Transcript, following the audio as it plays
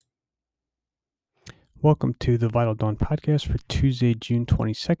Welcome to the Vital Dawn podcast for Tuesday, June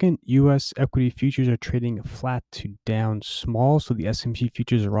 22nd. U.S. equity futures are trading flat to down small. So the S&P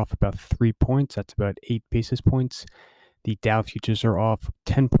futures are off about 3 points. That's about 8 basis points. The Dow futures are off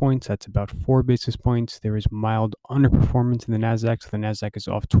 10 points. That's about 4 basis points. There is mild underperformance in the NASDAQ. So the NASDAQ is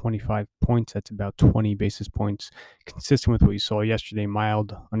off 25 points. That's about 20 basis points, consistent with what you saw yesterday,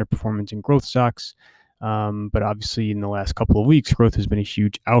 mild underperformance in growth stocks. But obviously in the last couple of weeks, growth has been a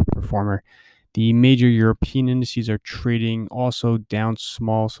huge outperformer. The major European indices are trading also down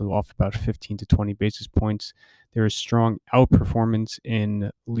small, so off about 15 to 20 basis points. There is strong outperformance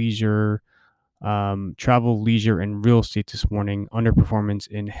in leisure, travel, leisure, and real estate this morning, underperformance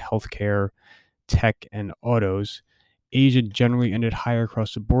in healthcare, tech, and autos. Asia generally ended higher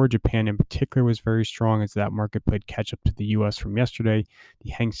across the board. Japan in particular was very strong as that market played catch up to the US from yesterday.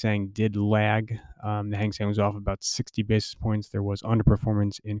 The Hang Seng did lag. The Hang Seng was off about 60 basis points. There was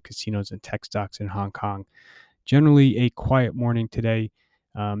underperformance in casinos and tech stocks in Hong Kong. Generally a quiet morning today.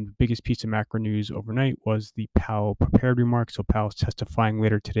 The biggest piece of macro news overnight was the Powell prepared remarks. So Powell's testifying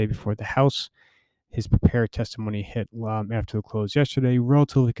later today before the House. His prepared testimony hit after the close yesterday,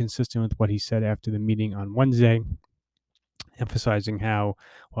 relatively consistent with what he said after the meeting on Wednesday, emphasizing how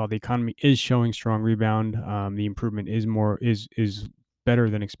while the economy is showing strong rebound, the improvement is better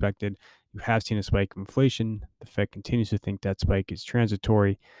than expected. You have seen a spike of inflation. The Fed continues to think that spike is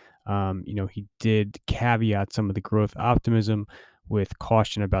transitory. He did caveat some of the growth optimism with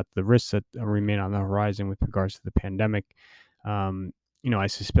caution about the risks that remain on the horizon with regards to the pandemic. I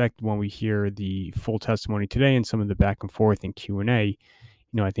suspect when we hear the full testimony today and some of the back and forth in Q&A,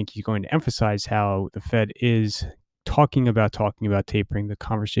 I think he's going to emphasize how the Fed is talking about tapering. The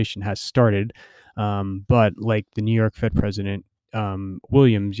conversation has started, but like the New York Fed president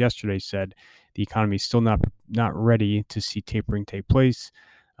Williams yesterday said, the economy is still not ready to see tapering take place,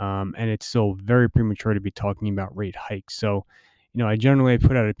 and it's still very premature to be talking about rate hikes. So, I generally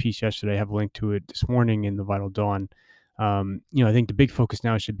put out a piece yesterday. I have a link to it this morning in the Vital Dawn. I think the big focus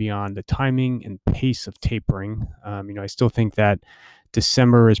now should be on the timing and pace of tapering. I still think that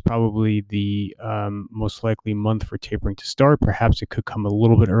December is probably the most likely month for tapering to start. Perhaps it could come a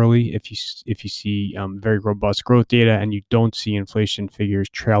little bit early if you see very robust growth data and you don't see inflation figures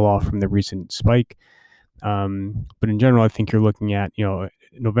trail off from the recent spike. But in general, I think you're looking at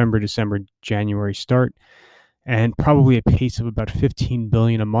November, December, January start, and probably a pace of about 15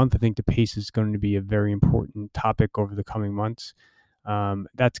 billion a month. I think the pace is going to be a very important topic over the coming months.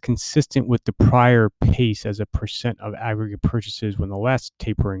 That's consistent with the prior pace as a percent of aggregate purchases when the last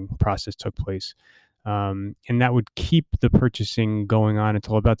tapering process took place. And that would keep the purchasing going on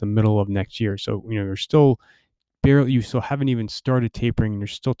until about the middle of next year. So, you still haven't even started tapering, and you're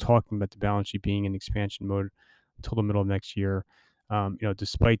still talking about the balance sheet being in expansion mode until the middle of next year.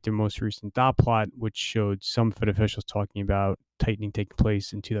 Despite their most recent dot plot, which showed some Fed officials talking about tightening taking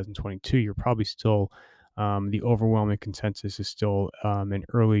place in 2022, you're probably still the overwhelming consensus is still an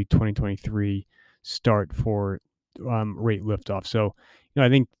early 2023 start for rate liftoff. So, I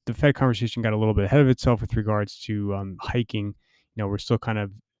think the Fed conversation got a little bit ahead of itself with regards to hiking. We're still kind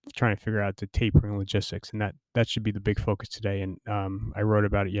of trying to figure out the tapering logistics, and that should be the big focus today. And I wrote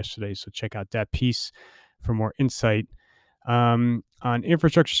about it yesterday, so check out that piece for more insight. On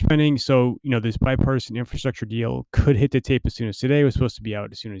infrastructure spending, so this bipartisan infrastructure deal could hit the tape as soon as today. It was supposed to be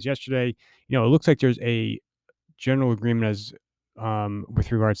out as soon as yesterday. It looks like there's a general agreement as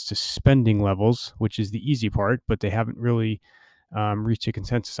with regards to spending levels, which is the easy part, but they haven't really reached a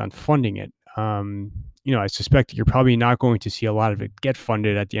consensus on funding it. I suspect you're probably not going to see a lot of it get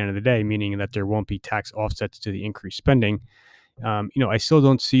funded at the end of the day, meaning that there won't be tax offsets to the increased spending. I still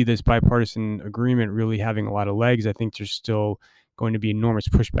don't see this bipartisan agreement really having a lot of legs. I think there's still going to be enormous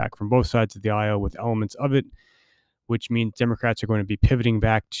pushback from both sides of the aisle with elements of it, which means Democrats are going to be pivoting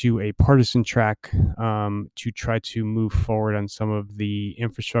back to a partisan track to try to move forward on some of the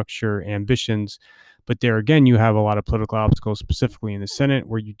infrastructure ambitions. But there again, you have a lot of political obstacles, specifically in the Senate,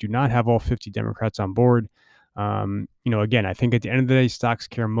 where you do not have all 50 Democrats on board. Again, I think at the end of the day, stocks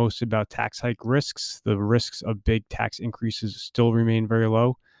care most about tax hike risks. The risks of big tax increases still remain very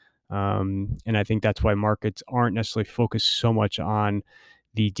low. And I think that's why markets aren't necessarily focused so much on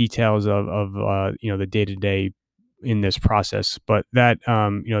the details of the day-to-day in this process. But that,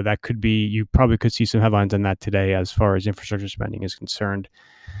 that could be, you probably could see some headlines on that today as far as infrastructure spending is concerned.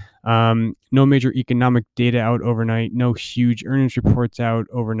 No major economic data out overnight. No huge earnings reports out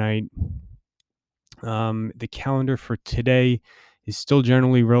overnight. The calendar for today is still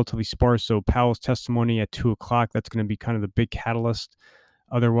generally relatively sparse. So Powell's testimony at 2:00, that's going to be kind of the big catalyst.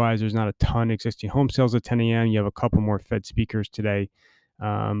 Otherwise, there's not a ton. Existing home sales at 10 a.m. You have a couple more Fed speakers today.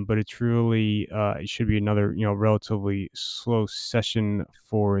 But it's really it should be another relatively slow session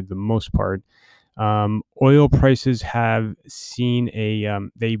for the most part. Oil prices have seen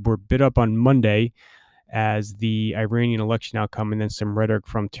they were bid up on Monday as the Iranian election outcome and then some rhetoric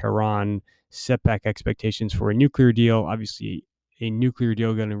from Tehran set back expectations for a nuclear deal. Obviously, a nuclear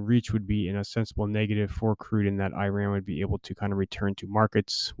deal getting reached would be in a sensible negative for crude, in that Iran would be able to kind of return to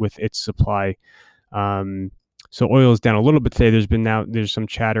markets with its supply. So oil is down a little bit today. There's some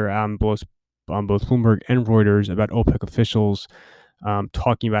chatter on both Bloomberg and Reuters about OPEC officials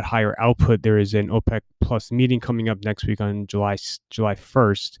talking about higher output. There is an OPEC Plus meeting coming up next week on July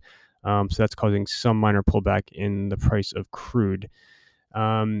 1st. So that's causing some minor pullback in the price of crude.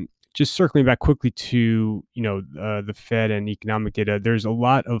 Just circling back quickly to the Fed and economic data, there's a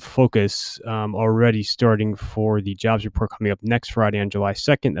lot of focus already starting for the jobs report coming up next Friday on July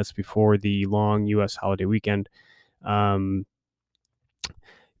 2nd. That's before the long U.S. holiday weekend. The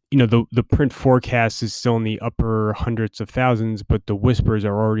print forecast is still in the upper hundreds of thousands, but the whispers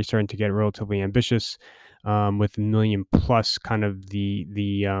are already starting to get relatively ambitious, with 1 million plus kind of the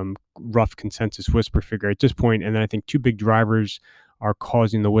rough consensus whisper figure at this point. And then I think two big drivers are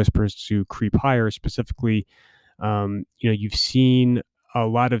causing the whispers to creep higher. Specifically, you've seen a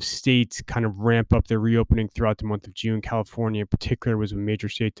lot of states kind of ramp up their reopening throughout the month of June. California in particular was a major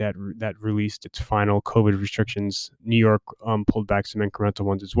state that released its final COVID restrictions. New York pulled back some incremental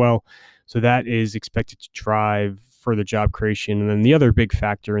ones as well. So that is expected to drive further job creation. And then the other big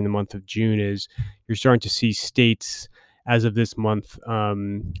factor in the month of June is you're starting to see states, as of this month,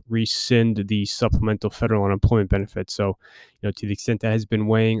 rescind the supplemental federal unemployment benefits. So, to the extent that has been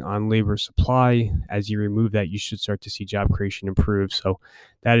weighing on labor supply, as you remove that, you should start to see job creation improve. So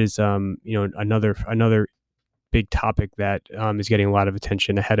that is, another big topic that is getting a lot of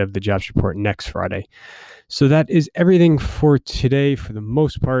attention ahead of the jobs report next Friday. So that is everything for today for the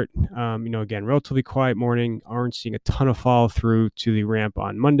most part. Again, relatively quiet morning. Aren't seeing a ton of follow through to the ramp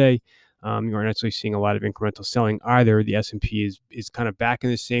on Monday. You aren't necessarily seeing a lot of incremental selling either. The S&P is kind of back in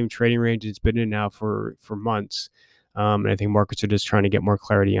the same trading range it's been in now for months. And I think markets are just trying to get more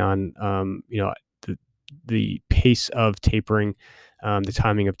clarity on, the pace of tapering. The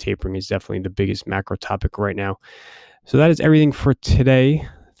timing of tapering is definitely the biggest macro topic right now. So that is everything for today.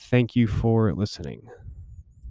 Thank you for listening.